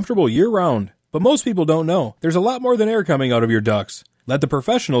keeps you comfortable year-round. But most people don't know. There's a lot more than air coming out of your ducts. Let the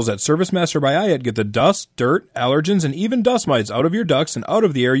professionals at ServiceMaster by Hyatt get the dust, dirt, allergens, and even dust mites out of your ducts and out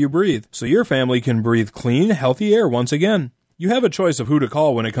of the air you breathe, so your family can breathe clean, healthy air once again. You have a choice of who to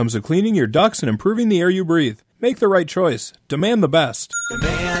call when it comes to cleaning your ducts and improving the air you breathe. Make the right choice. Demand the best.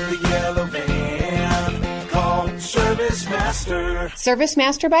 Demand the yellow van. Call ServiceMaster.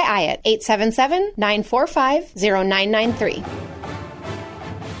 ServiceMaster by Hyatt, 877-945-0993.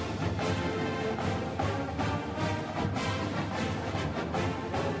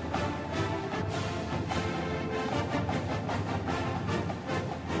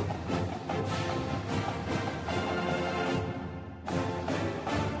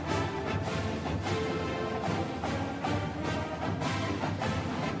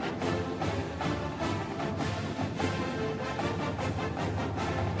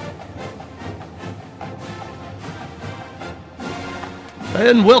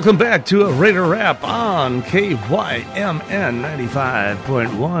 And welcome back to a Raider Wrap on KYMN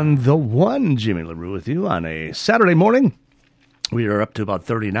 95.1. The One, Jimmy LaRue with you on a Saturday morning. We are up to about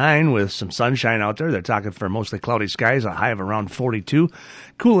 39 with some sunshine out there. They're talking for mostly cloudy skies, a high of around 42,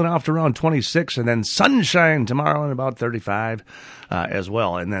 cooling off to around 26, and then sunshine tomorrow and about 35 as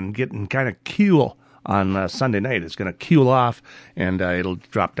well, and then getting kind of cool on Sunday night. It's going to cool off, and it'll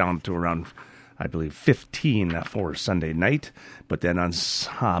drop down to around, I believe, 15 for Sunday night. But then on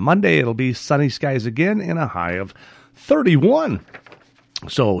Monday, it'll be sunny skies again and a high of 31.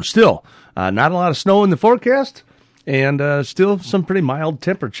 So still not a lot of snow in the forecast, and still some pretty mild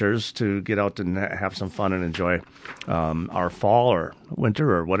temperatures to get out and have some fun and enjoy our fall or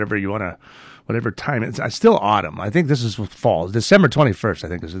winter or whatever you want to, whatever time. It's still autumn. I think this is fall. December 21st, I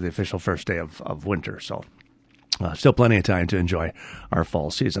think, is the official first day of winter. So still plenty of time to enjoy our fall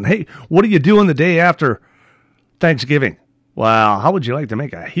season. Hey, what are you doing the day after Thanksgiving? Well, how would you like to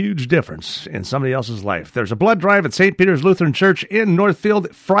make a huge difference in somebody else's life? There's a blood drive at St. Peter's Lutheran Church in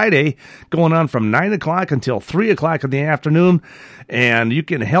Northfield Friday, going on from 9 o'clock until 3 o'clock in the afternoon, and you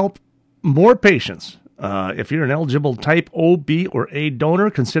can help more patients. If you're an eligible type O, B, or A donor,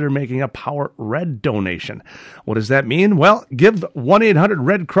 consider making a Power Red donation. What does that mean? Well, give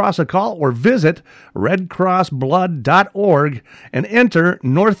 1-800-RED CROSS a call or visit redcrossblood.org and enter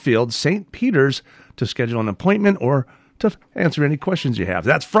Northfield St. Peter's to schedule an appointment or to answer any questions you have.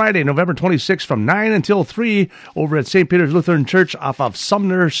 That's Friday, November 26th from 9 until 3 over at St. Peter's Lutheran Church off of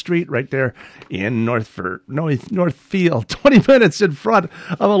Sumner Street right there in Northfield, 20 minutes in front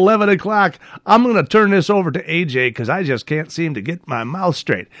of 11 o'clock. I'm going to turn this over to AJ because I just can't seem to get my mouth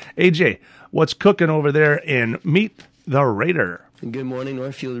straight. AJ, what's cooking over there and meet the Raider. Good morning,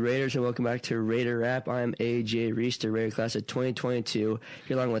 Northfield Raiders, and welcome back to Raider Rap. I'm AJ Reisetter, Raider class of 2022,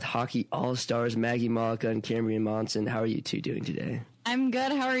 here along with Hockey All-Stars Maggie, Malecha, and Cambria and Monson. How are you two doing today? I'm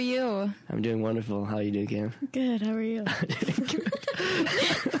good. How are you? I'm doing wonderful. How are you doing, Cam? Good. How are you?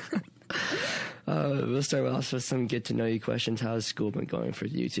 We'll start off with some get-to-know-you questions. How has school been going for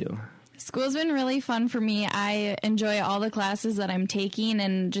you two? School's been really fun for me. I enjoy all the classes that I'm taking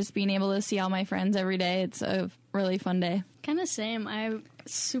and just being able to see all my friends every day. It's a really fun day. Kind of same. I'm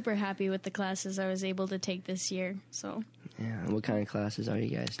super happy with the classes I was able to take this year. So. Yeah. What kind of classes are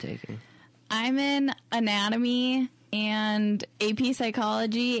you guys taking? I'm in anatomy and AP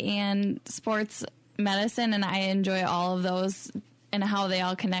psychology and sports medicine, and I enjoy all of those and how they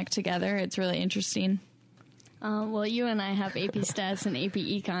all connect together. It's really interesting. Well, you and I have AP Stats and AP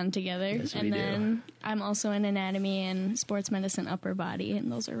Econ together. Yes, and then I'm also in anatomy and sports medicine upper body,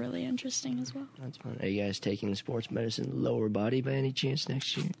 and those are really interesting as well. That's fun. Are you guys taking sports medicine lower body by any chance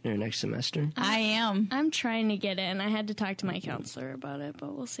next year or next semester? I am. I'm trying to get it, and I had to talk to my counselor about it,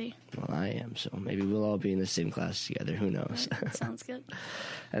 but we'll see. Well, I am, so maybe we'll all be in the same class together. Who knows? Right, sounds good.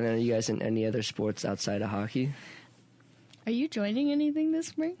 And then are you guys in any other sports outside of hockey? Are you joining anything this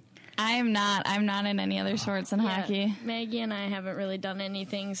spring? I'm not in any other sports than hockey. Maggie and I haven't really done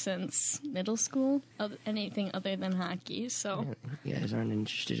anything since middle school, anything other than hockey. So you guys aren't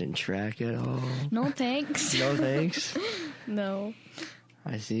interested in track at all? No thanks. No thanks? No.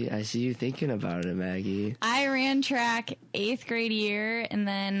 I see you thinking about it, Maggie. I ran track 8th grade year, and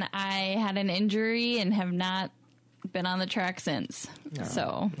then I had an injury and have not been on the track since. No.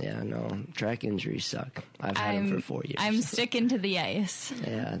 So track injuries suck. I've had them for 4 years. I'm sticking to the ice.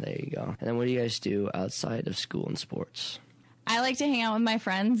 Yeah, there you go. And then what do you guys do outside of school and sports? I like to hang out with my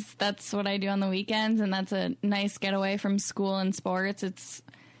friends. That's what I do on the weekends, and that's a nice getaway from school and sports. It's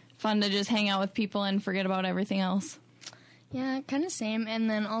fun to just hang out with people and forget about everything else. Yeah, kind of same. And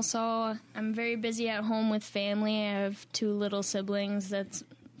then also, I'm very busy at home with family. I have 2 little siblings. That's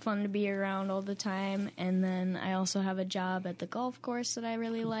fun to be around all the time. And then I also have a job at the golf course that I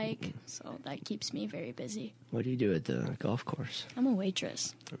really like, so that keeps me very busy. What do you do at the golf course? I'm a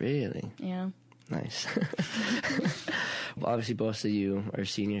waitress. Really? Yeah. Nice. Well, obviously both of you are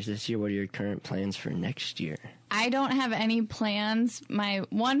seniors this year. What are your current plans for next year? I don't have any plans. My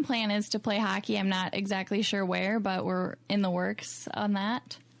one plan is to play hockey. I'm not exactly sure where, but we're in the works on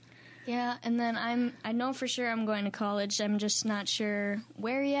that. Yeah, and then I know for sure I'm going to college. I'm just not sure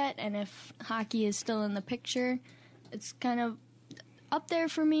where yet, and if hockey is still in the picture. It's kind of up there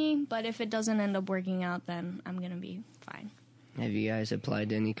for me, but if it doesn't end up working out, then I'm going to be fine. Have you guys applied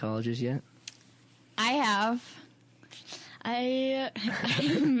to any colleges yet? I have. I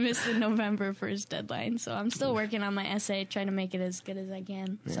missed the November 1st deadline, so I'm still working on my essay, trying to make it as good as I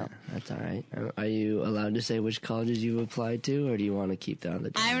can. Yeah, so that's all right. Are you allowed to say which colleges you've applied to, or do you want to keep that on the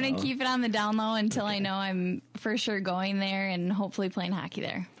down low? I'm going to keep it on the down low until I know I'm for sure going there and hopefully playing hockey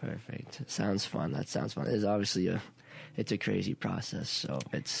there. Perfect. Sounds fun. That sounds fun. It's obviously it's a crazy process, so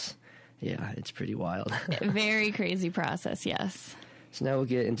it's pretty wild. Very crazy process, yes. So now we'll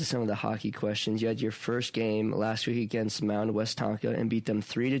get into some of the hockey questions. You had your first game last week against Mound West Tonka and beat them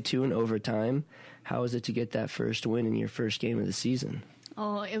 3-2 in overtime. How was it to get that first win in your first game of the season?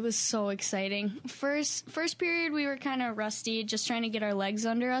 Oh, it was so exciting. First period, we were kind of rusty, just trying to get our legs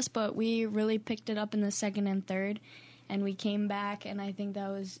under us, but we really picked it up in the second and third, and we came back, and I think that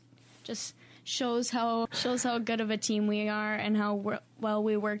was just shows how good of a team we are and how well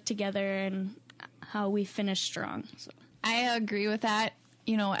we work together and how we finish strong. So. I agree with that.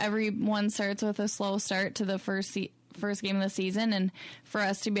 You know, everyone starts with a slow start to the first game of the season, and for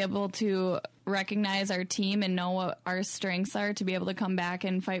us to be able to recognize our team and know what our strengths are, to be able to come back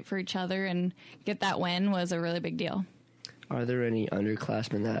and fight for each other and get that win was a really big deal. Are there any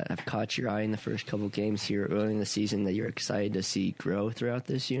underclassmen that have caught your eye in the first couple games here early in the season that you're excited to see grow throughout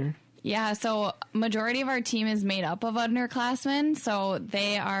this year? Yeah, so majority of our team is made up of underclassmen, so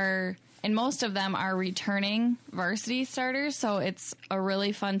they are... And most of them are returning varsity starters, so it's a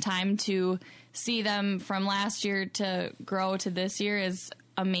really fun time to see them from last year to grow to this year is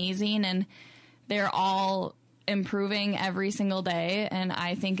amazing, and they're all improving every single day, and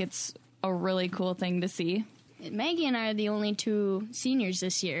I think it's a really cool thing to see. Maggie and I are the only 2 seniors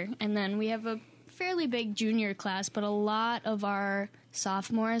this year, and then we have a fairly big junior class, but a lot of our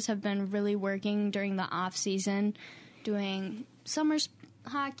sophomores have been really working during the off season, doing summer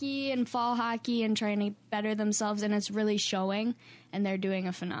hockey and fall hockey and trying to better themselves, and it's really showing, and they're doing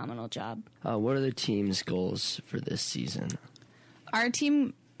a phenomenal job. What are the team's goals for this season? Our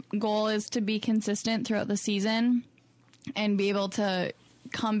team goal is to be consistent throughout the season and be able to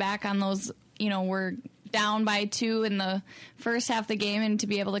come back on those we're down by 2 in the first half of the game, and to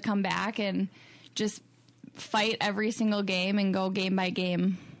be able to come back and just fight every single game and go game by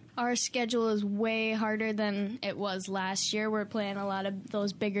game. Our schedule is way harder than it was last year. We're playing a lot of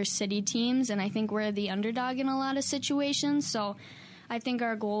those bigger city teams, and I think we're the underdog in a lot of situations. So I think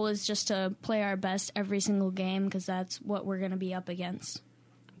our goal is just to play our best every single game because that's what we're going to be up against.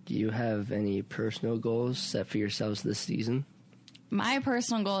 Do you have any personal goals set for yourselves this season? My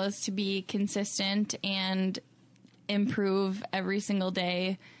personal goal is to be consistent and improve every single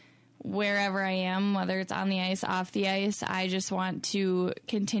day wherever I am, whether it's on the ice, off the ice. I just want to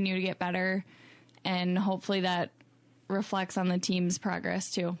continue to get better, and hopefully that reflects on the team's progress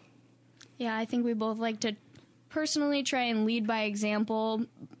too. Yeah, I think we both like to personally try and lead by example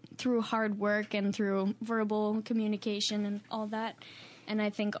through hard work and through verbal communication and all that. And I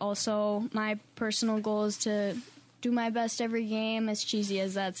think also my personal goal is to do my best every game, as cheesy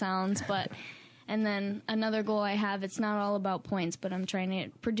as that sounds, but and then another goal I have, it's not all about points, but I'm trying to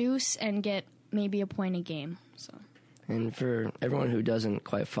produce and get maybe a point a game. So. And for everyone who doesn't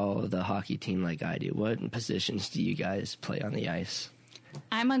quite follow the hockey team like I do, what positions do you guys play on the ice?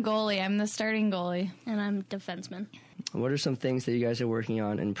 I'm a goalie. I'm the starting goalie. And I'm defenseman. What are some things that you guys are working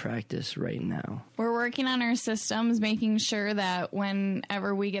on in practice right now? We're working on our systems, making sure that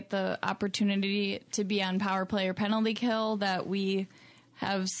whenever we get the opportunity to be on power play or penalty kill, that we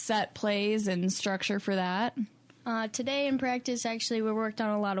have set plays and structure for that. Today in practice, actually, we worked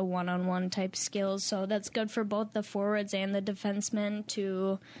on a lot of one-on-one type skills, so that's good for both the forwards and the defensemen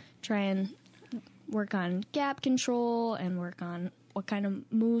to try and work on gap control and work on what kind of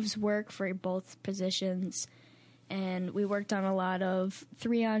moves work for both positions. And we worked on a lot of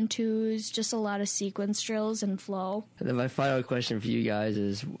 3-on-2s, just a lot of sequence drills and flow. And then my final question for you guys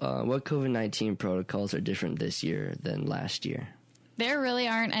is, what COVID-19 protocols are different this year than last year? There really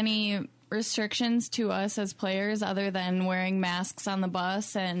aren't any restrictions to us as players other than wearing masks on the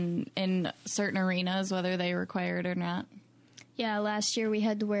bus and in certain arenas, whether they require it or not. Yeah, last year we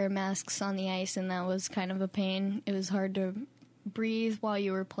had to wear masks on the ice, and that was kind of a pain. It was hard to breathe while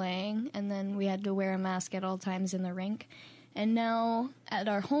you were playing, and then we had to wear a mask at all times in the rink. And now, at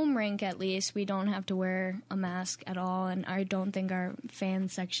our home rink at least, we don't have to wear a mask at all, and I don't think our fan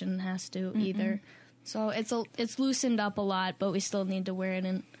section has to either. So it's loosened up a lot, but we still need to wear it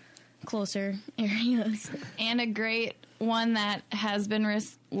in closer areas. And a great one that has been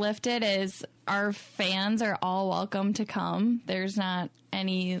lifted is our fans are all welcome to come. There's not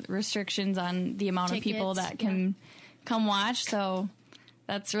any restrictions on the amount of people that can come watch, so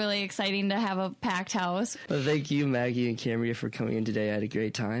that's really exciting to have a packed house. Well, thank you, Maggie and Cambria, for coming in today. I had a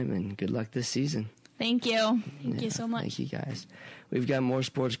great time, and good luck this season. Thank you. Thank you so much. Thank you, guys. We've got more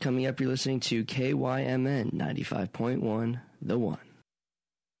sports coming up. You're listening to KYMN 95.1, The One.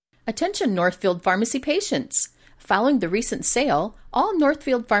 Attention Northfield Pharmacy patients. Following the recent sale, all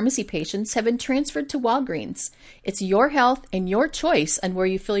Northfield Pharmacy patients have been transferred to Walgreens. It's your health and your choice on where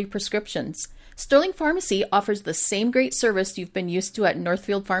you fill your prescriptions. Sterling Pharmacy offers the same great service you've been used to at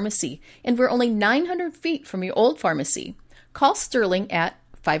Northfield Pharmacy, and we're only 900 feet from your old pharmacy. Call Sterling at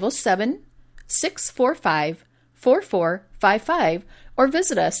 507-645-4455 or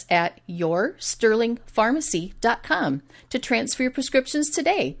visit us at yoursterlingpharmacy.com to transfer your prescriptions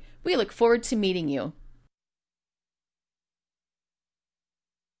today. We look forward to meeting you.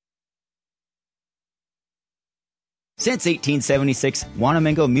 Since 1876,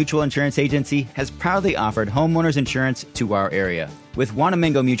 Wanamingo Mutual Insurance Agency has proudly offered homeowners insurance to our area. With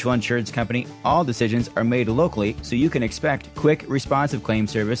Wanamingo Mutual Insurance Company, all decisions are made locally, so you can expect quick, responsive claim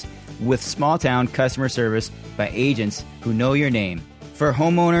service with small-town customer service by agents who know your name. For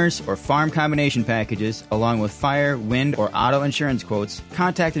homeowners or farm combination packages, along with fire, wind, or auto insurance quotes,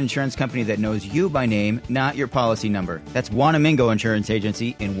 contact an insurance company that knows you by name, not your policy number. That's Wanamingo Insurance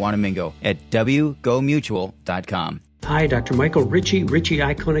Agency in Wanamingo at wgomutual.com. Hi, Dr. Michael Ritchie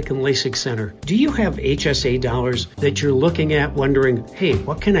Eye Clinic and LASIK Center. Do you have HSA dollars that you're looking at wondering, hey,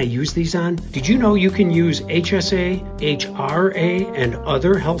 what can I use these on? Did you know you can use HSA, HRA, and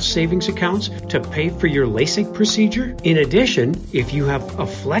other health savings accounts to pay for your LASIK procedure? In addition, if you have a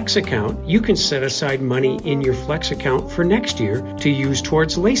Flex account, you can set aside money in your Flex account for next year to use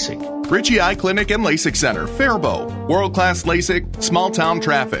towards LASIK. Ritchie Eye Clinic and LASIK Center, Faribault. World-class LASIK, small-town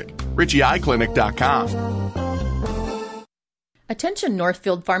traffic. RitchieEyeClinic.com. Attention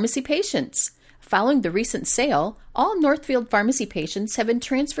Northfield Pharmacy patients. Following the recent sale, all Northfield Pharmacy patients have been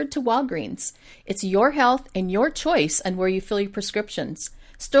transferred to Walgreens. It's your health and your choice on where you fill your prescriptions.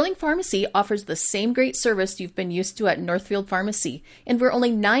 Sterling Pharmacy offers the same great service you've been used to at Northfield Pharmacy, and we're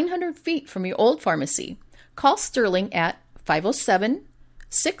only 900 feet from your old pharmacy. Call Sterling at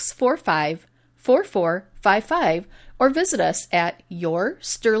 507-645-4455 888-888-4455 or visit us at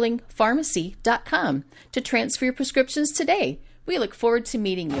yoursterlingpharmacy.com to transfer your prescriptions today. We look forward to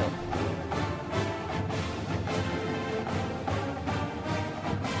meeting you.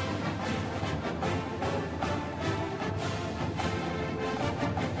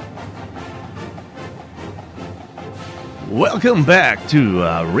 Welcome back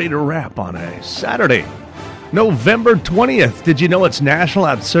to Raider Rap on a Saturday, November 20th. Did you know it's National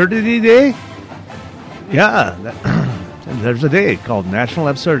Absurdity Day? Yeah, there's a day called National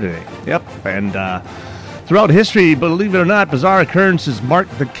Absurdity. Yep, and throughout history, believe it or not, bizarre occurrences mark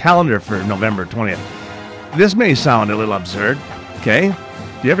the calendar for November 20th. This may sound a little absurd, okay?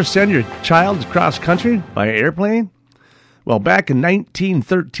 Do you ever send your child cross country by airplane? Well, back in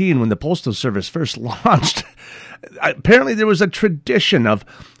 1913, when the Postal Service first launched, apparently there was a tradition of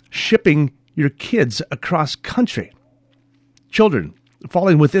shipping your kids across country. Children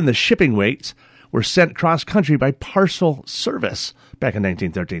falling within the shipping weights were sent cross country by parcel service back in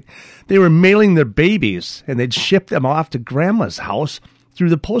 1913. They were mailing their babies, and they'd ship them off to grandma's house through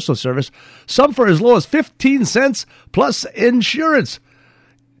the Postal Service, some for as low as 15 cents plus insurance.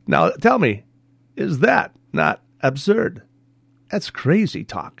 Now, tell me, is that not absurd? That's crazy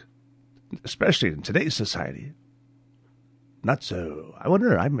talk, especially in today's society. Not so. I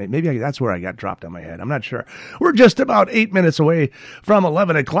wonder, maybe that's where I got dropped on my head. I'm not sure. We're just about 8 minutes away from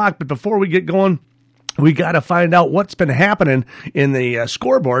 11 o'clock, but before we get going, we got to find out what's been happening in the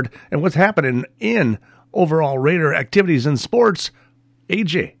scoreboard and what's happening in overall Raider activities and sports.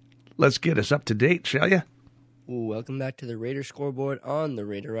 AJ, let's get us up to date, shall you? Welcome back to the Raider Scoreboard on the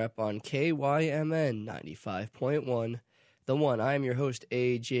Raider Rap on KYMN 95.1. The One. I am your host,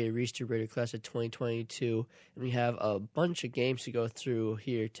 AJ Reisetter, Raider Class of 2022, and we have a bunch of games to go through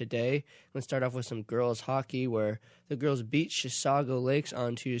here today. Let's start off with some girls hockey, where the girls beat Chisago Lakes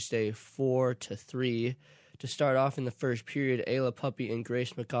on Tuesday 4-3. To start off in the first period, Ayla Puppy and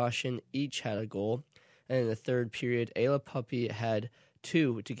Grace McCaution each had a goal, and in the third period, Ayla Puppy had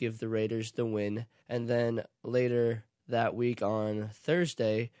 2 to give the Raiders the win, and then later that week on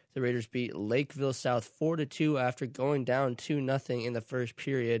Thursday, the Raiders beat Lakeville South 4-2 after going down 2-0 in the first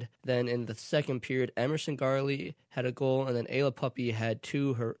period. Then in the second period, Emerson Garley had a goal, and then Ayla Puppy had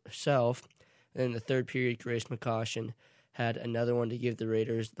 2 herself. And in the third period, Grace McCaution had another one to give the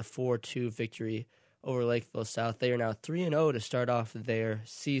Raiders the 4-2 victory over Lakeville South. They are now 3-0 to start off their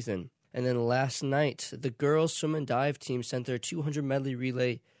season. And then last night, the girls swim and dive team sent their 200 medley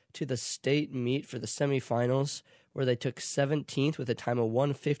relay to the state meet for the semifinals, where they took 17th with a time of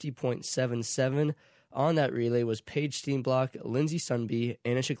 150.77. On that relay was Paige Steenblock, Lindsay Sunby,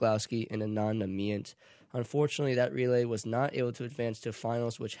 Anna Shiglowski, and Ananda Meant. Unfortunately, that relay was not able to advance to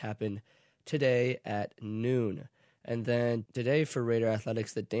finals, which happened today at noon. And then today for Raider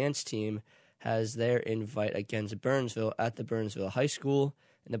Athletics, the dance team has their invite against Burnsville at the Burnsville High School,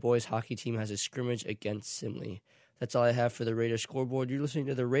 and the boys hockey team has a scrimmage against Simley. That's all I have for the Raider Scoreboard. You're listening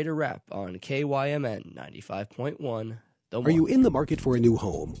to the Raider Rap on KYMN 95.1. Are you in the market for a new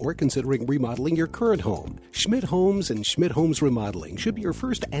home or considering remodeling your current home? Schmidt Homes and Schmidt Homes Remodeling should be your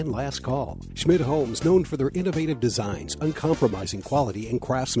first and last call. Schmidt Homes, known for their innovative designs, uncompromising quality and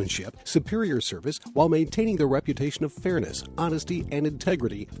craftsmanship, superior service, while maintaining their reputation of fairness, honesty, and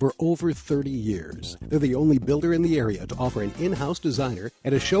integrity for over 30 years. They're the only builder in the area to offer an in-house designer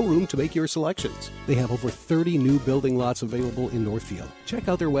and a showroom to make your selections. They have over 30 new building lots available in Northfield. Check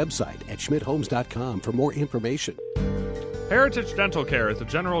out their website at schmidthomes.com for more information. Heritage Dental Care is a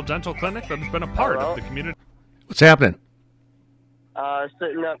general dental clinic that has been a part of the community. What's happening?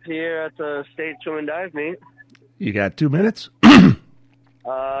 Sitting up here at the state swim and dive meet. You got 2 minutes?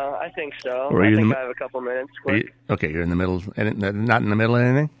 I think so. Or I think I have a couple minutes. Quick. You're in the middle, not in the middle of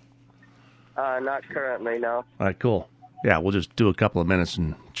anything? Not currently, no. All right, cool. Yeah, we'll just do a couple of minutes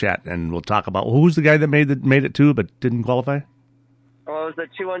and chat, and we'll talk about who's the guy that made it too but didn't qualify? Well, it was the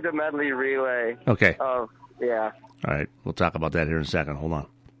 200 medley relay. Okay. Yeah. All right, we'll talk about that here in a second. Hold on.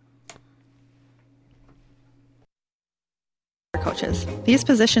 Coaches. These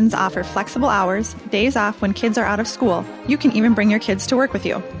positions offer flexible hours, days off when kids are out of school. You can even bring your kids to work with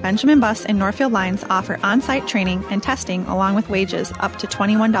you. Benjamin Bus and Northfield Lines offer on-site training and testing along with wages up to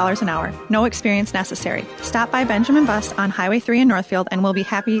 $21 an hour. No experience necessary. Stop by Benjamin Bus on Highway 3 in Northfield and we'll be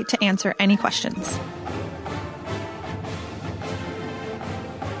happy to answer any questions.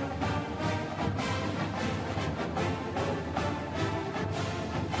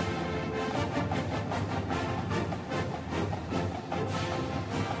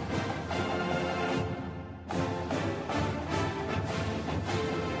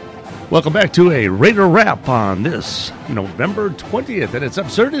 Welcome back to a Raider Wrap on this November 20th, and it's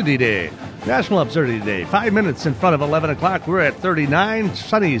Absurdity Day. National Observatory Day. 5 minutes in front of 11 o'clock. We're at 39.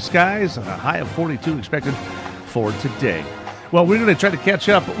 Sunny skies. A high of 42 expected for today. Well, we're going to try to catch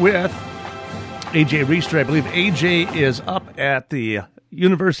up with AJ Reisetter. I believe AJ is up at the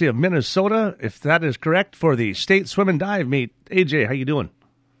University of Minnesota, if that is correct, for the state swim and dive meet. AJ, how you doing?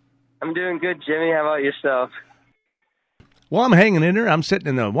 I'm doing good, Jimmy. How about yourself? Well, I'm hanging in there. I'm sitting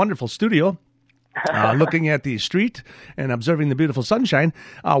in a wonderful studio, looking at the street and observing the beautiful sunshine.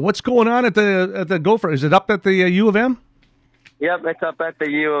 What's going on at the Gopher? Is it up at the U of M? Yep, it's up at the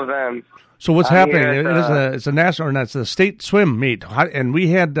U of M. So what's happening? It's a national, or not, it's a state swim meet, and we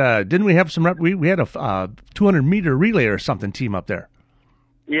had didn't we have some? We had a 200-meter relay or something team up there.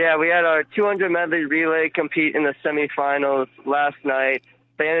 Yeah, we had our 200 medley relay compete in the semifinals last night.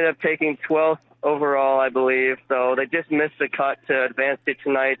 They ended up taking 12th overall, I believe. So they just missed the cut to advance to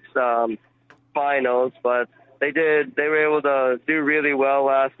tonight's finals, but they were able to do really well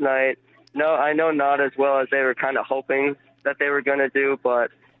last night. No, I know not as well as they were kind of hoping that they were going to do,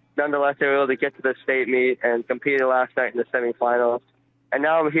 but nonetheless, they were able to get to the state meet and competed last night in the semifinals. And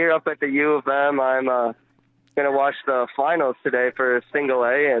now I'm here up at the U of M. I'm going to watch the finals today for single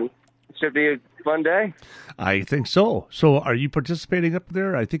A, and it should be a fun day. I think so. So are you participating up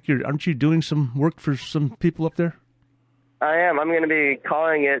there? I think aren't you doing some work for some people up there? I am. I'm going to be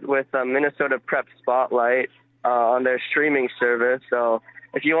calling it with Minnesota Prep Spotlight on their streaming service. So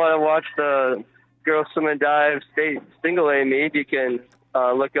if you want to watch the Girls Swim and Dive State Single A meet, you can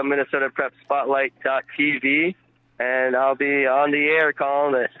look up Minnesota Prep Spotlight.tv, and I'll be on the air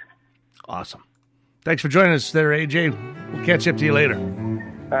calling it. Awesome. Thanks for joining us there, AJ. We'll catch up to you later.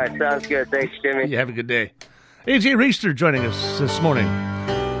 All right, sounds good. Thanks, Jimmy. You have a good day. AJ Reisetter joining us this morning.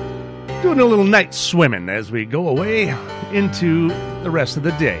 Doing a little night swimming as we go away into the rest of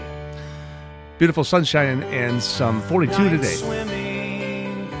the day. Beautiful sunshine and some 42 night today.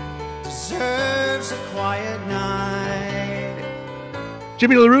 Swimming deserves a quiet night.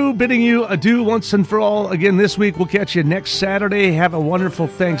 Jimmy LaRue bidding you adieu once and for all again this week. We'll catch you next Saturday. Have a wonderful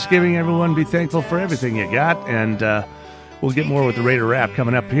Thanksgiving, everyone. Be thankful for everything you got. And we'll get more with the Raider Rap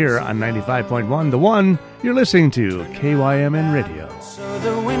coming up here on 95.1. The one you're listening to, KYMN Radio. So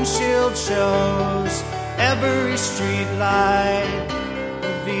the windshield shows every street light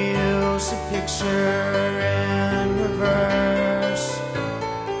reveals a picture in reverse.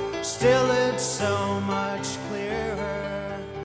 Still it's so